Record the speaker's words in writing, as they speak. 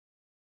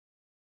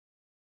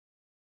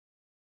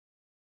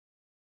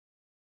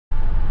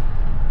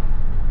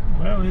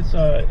Well, it's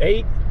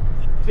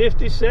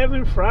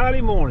 8:57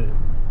 Friday morning.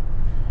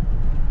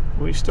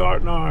 We're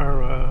starting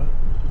our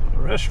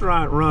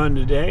restaurant run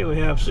today. We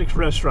have 6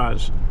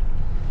 restaurants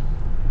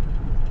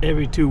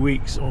every 2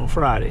 weeks on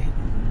Friday.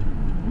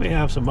 We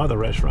have some other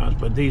restaurants,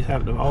 but these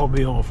have to all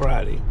be on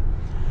Friday.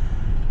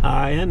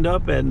 I end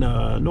up at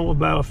North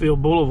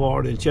Battlefield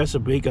Boulevard in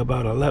Chesapeake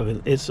about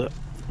 11.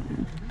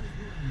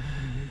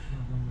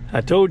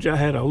 I told you I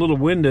had a little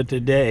window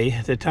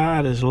today. The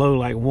tide is low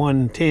like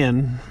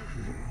 110.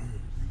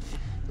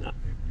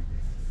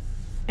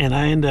 And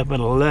I end up at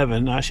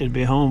 11. I should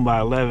be home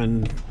by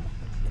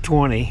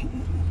 11:20.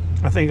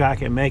 I think I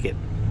can make it.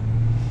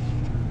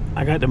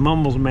 I got the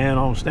Mumbles man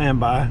on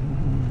standby.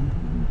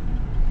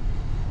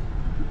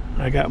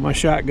 I got my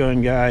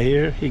shotgun guy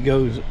here. He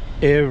goes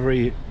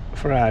every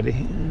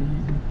Friday.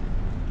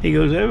 He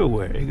goes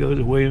everywhere. He goes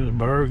to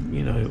Williamsburg.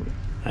 You know,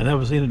 I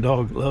never seen a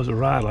dog that loves to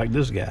ride like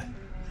this guy.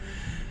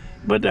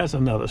 But that's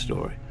another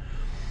story.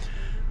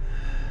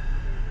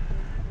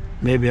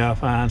 Maybe I'll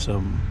find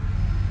some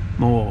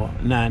more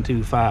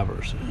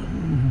 925ers.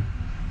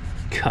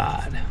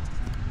 God.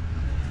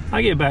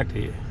 I'll get back to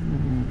you.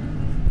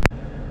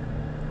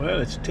 Well,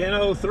 it's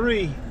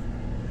 10:03.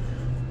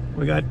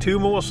 We got 2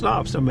 more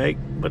stops to make,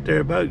 but they're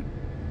about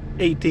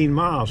 18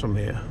 miles from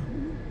here.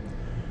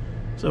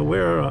 So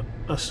we're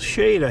a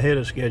shade ahead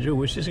of schedule,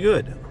 which is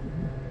good.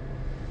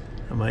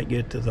 I might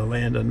get to the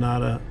land of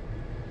Nada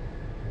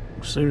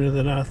sooner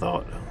than I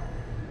thought.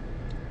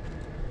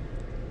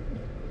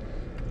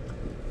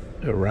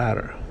 A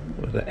rider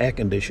with the air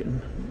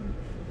condition.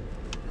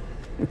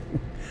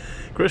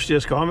 Chris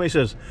just called me. He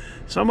says,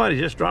 somebody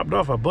just dropped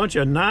off a bunch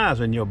of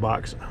knives in your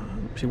box.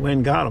 She went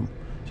and got them.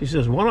 She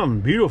says, one of them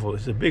is beautiful.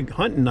 It's a big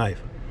hunting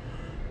knife.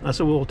 I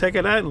said, well, take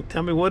it out and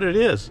tell me what it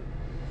is.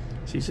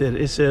 She said,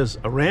 it says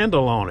a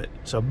Randall on it.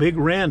 It's a big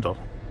Randall.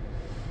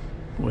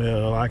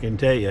 Well, I can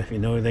tell you, if you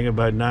know anything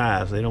about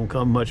knives, they don't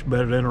come much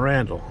better than a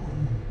Randall.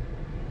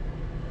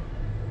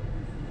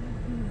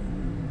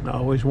 I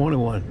always wanted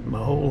one my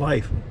whole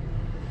life.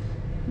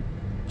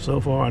 So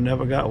far, I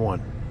never got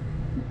one.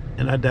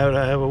 And I doubt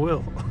I ever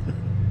will.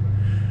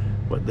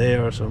 But they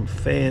are some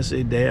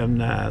fancy damn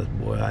knives,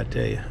 boy, I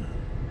tell you.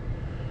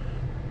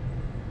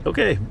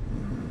 Okay,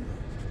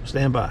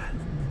 stand by.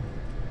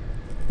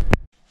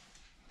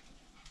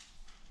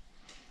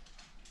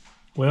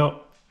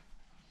 Well,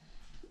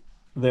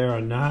 there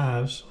are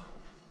knives,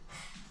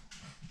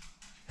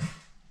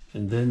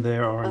 and then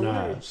there are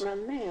knives.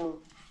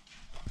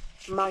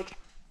 Mike.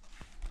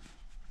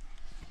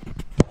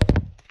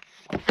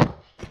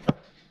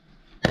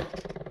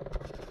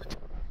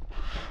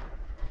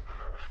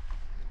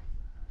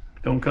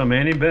 Don't come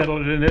any better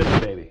than this,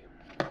 baby.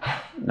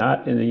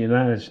 Not in the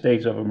United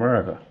States of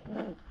America.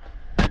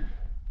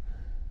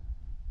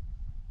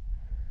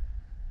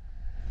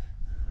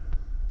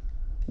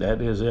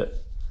 That is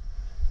it.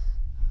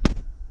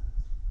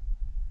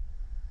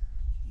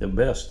 The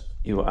best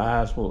your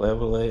eyes will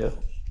ever lay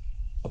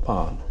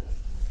upon.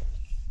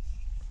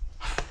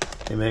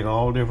 They make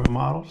all different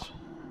models.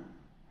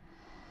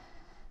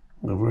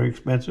 They're very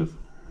expensive.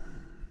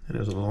 And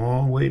there's a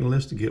long waiting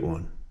list to get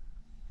one.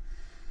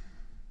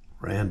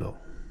 Randall.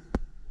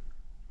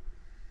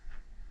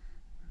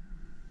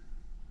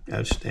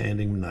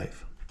 Outstanding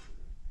knife.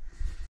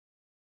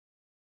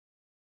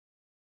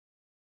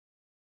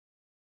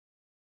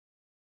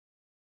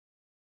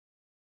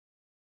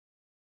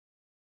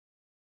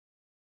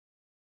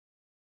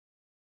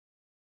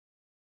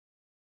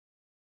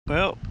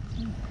 Well,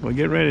 we're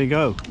getting ready to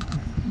go.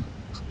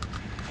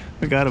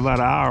 We got about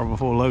an hour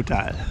before low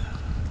tide.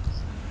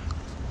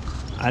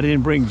 I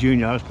didn't bring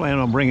Junior. I was planning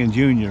on bringing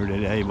Junior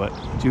today, but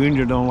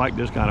Junior don't like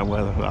this kind of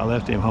weather. I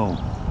left him home.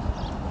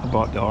 I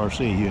bought the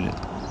RC unit.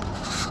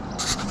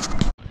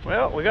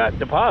 Well, we got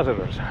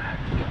depositors.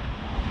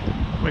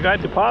 We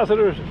got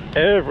depositors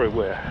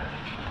everywhere.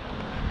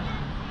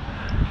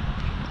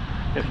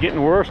 It's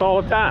getting worse all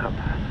the time.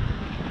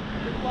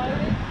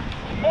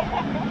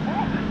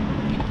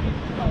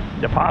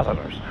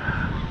 Depositors.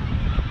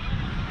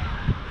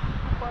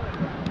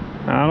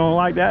 I don't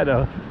like that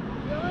though.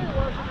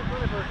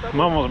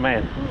 Mumbles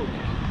man.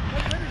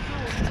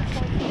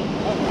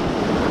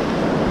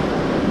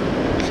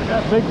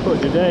 Got Bigfoot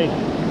today.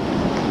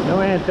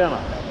 No antenna.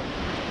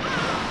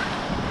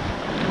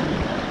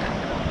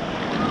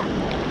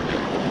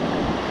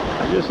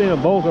 I just seen a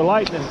bolt of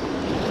lightning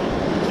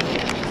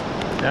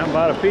down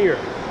by the pier.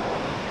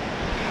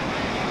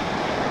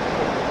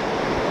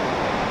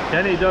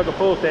 Then he dug a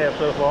pull tab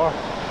so far.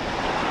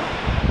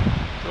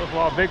 So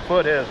far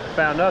Bigfoot has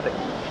found nothing.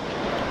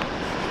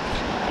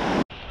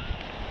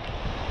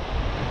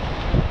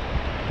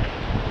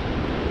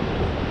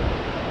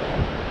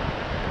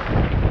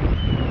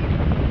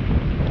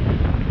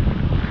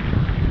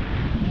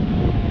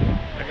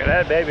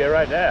 That baby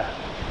right there.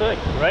 Good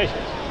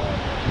gracious.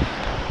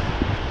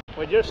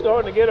 We're just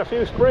starting to get a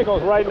few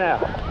sprinkles right now.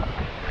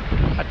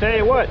 I tell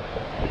you what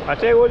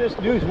this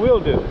deuce will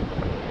do.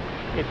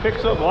 It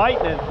picks up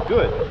lightning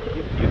good.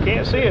 You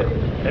can't see it.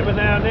 Every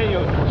now and then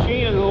your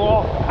machine will go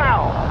off.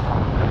 Pow!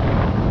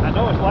 I I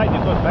know it's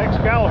lightning because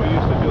Excalibur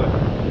used to do it.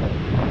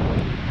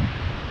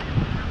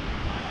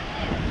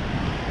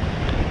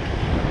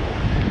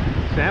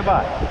 Stand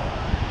by.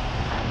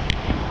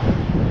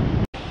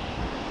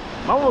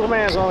 Mumbles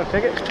man's on a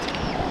ticket.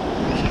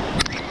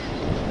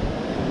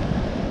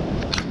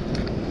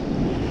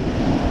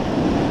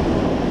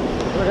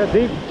 Look at that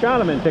deep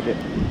Chinaman ticket.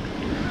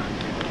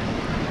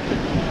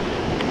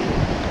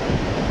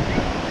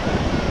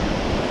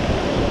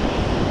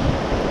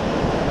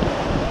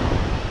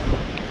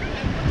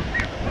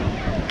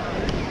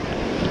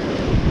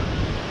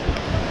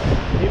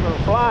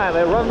 Flying,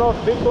 they're running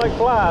off the beach like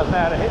flies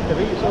now to hit the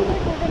beach. So I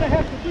think we're going to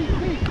have to beat the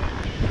beach.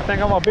 I think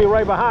I'm going to be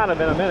right behind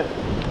them in a minute.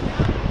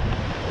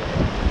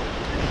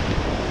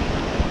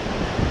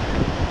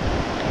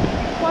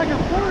 It's like a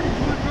 40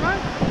 foot,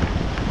 right?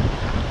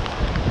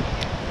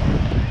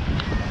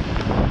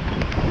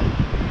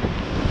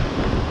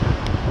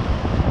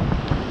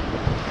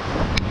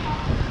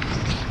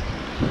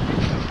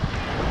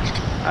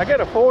 I get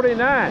a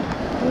 49.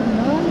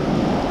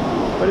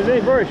 49? But it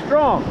ain't very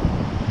strong.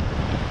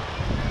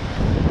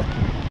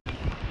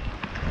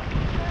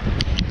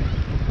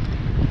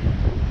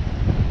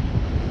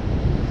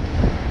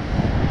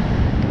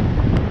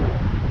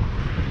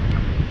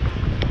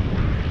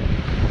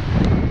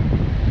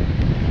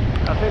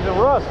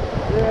 Rust.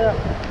 Yeah.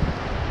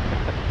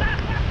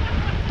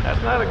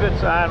 That's not a good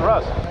sign,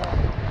 rust.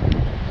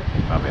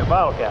 Probably a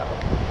bottle cap.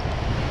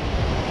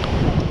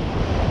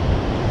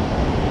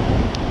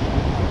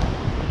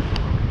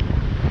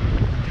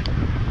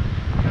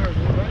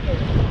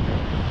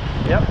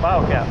 Yep,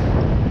 bottle cap.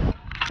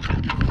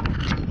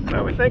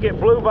 Well, we think it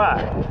blew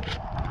by.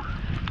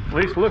 At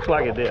least looks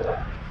like it did.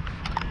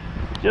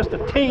 Just a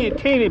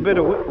teeny bit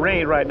of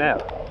rain right now.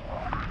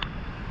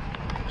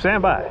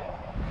 Stand by.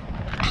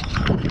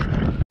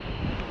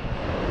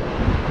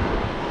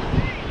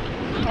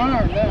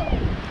 Iron now.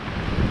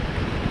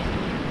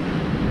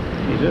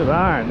 He's just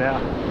iron now.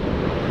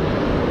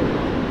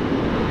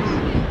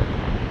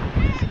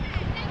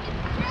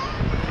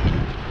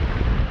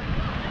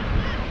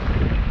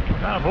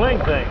 Kind of bling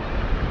thing.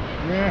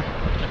 Yeah.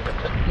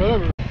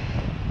 Whatever.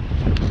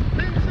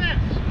 10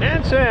 cents.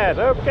 10 cents,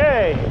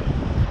 okay.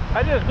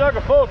 I just dug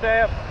a full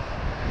tab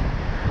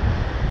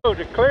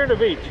to clear the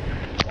beach.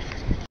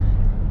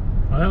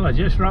 Well, I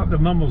just dropped the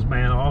Mumbles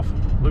man off.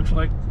 Looks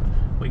like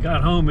we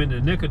got home in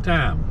the nick of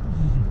time.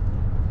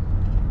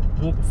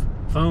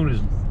 Phone is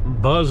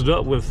buzzed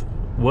up with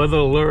weather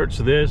alerts,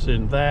 this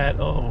and that.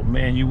 Oh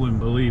man, you wouldn't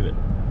believe it.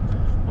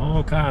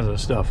 All kinds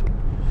of stuff.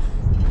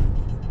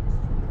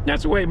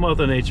 That's the way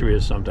Mother Nature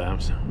is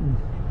sometimes.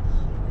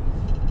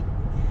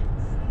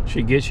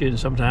 She gets you and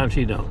sometimes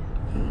she don't.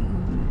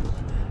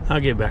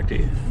 I'll get back to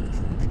you.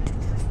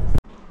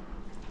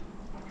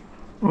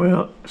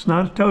 Well, it's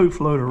not a toad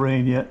floater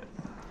rain yet,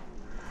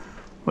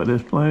 but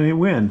there's plenty of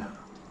wind.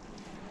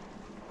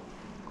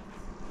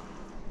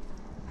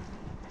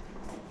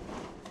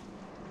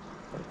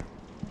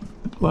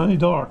 Plenty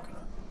dark.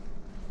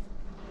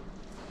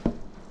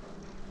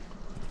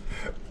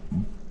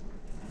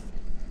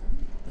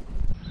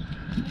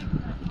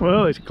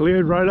 Well, it's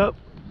cleared right up,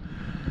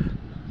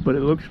 but it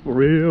looks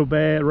real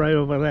bad right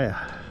over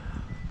there.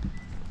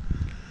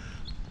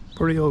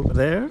 Pretty over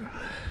there.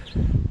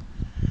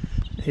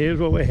 Here's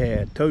what we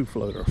had, toad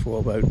floater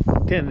for about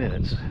 10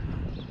 minutes.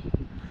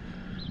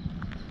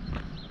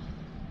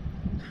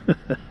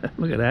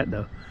 Look at that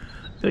though.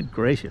 Good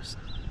gracious.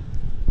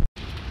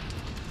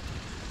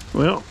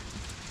 Well,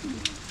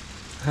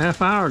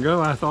 half hour ago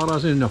I thought I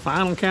was in the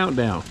final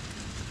countdown.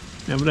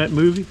 Remember that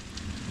movie?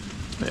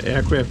 The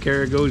aircraft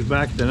carrier goes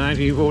back to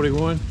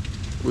 1941.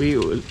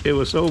 It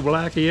was so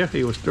black here,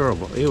 it was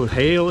terrible. It was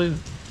hailing.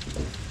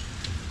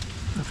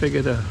 I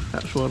figured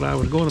that's what I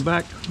was going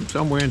back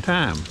somewhere in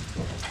time.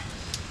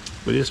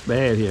 But it's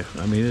bad here.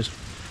 I mean, it's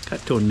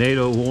got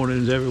tornado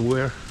warnings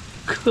everywhere.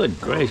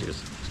 Good gracious.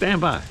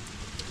 Stand by.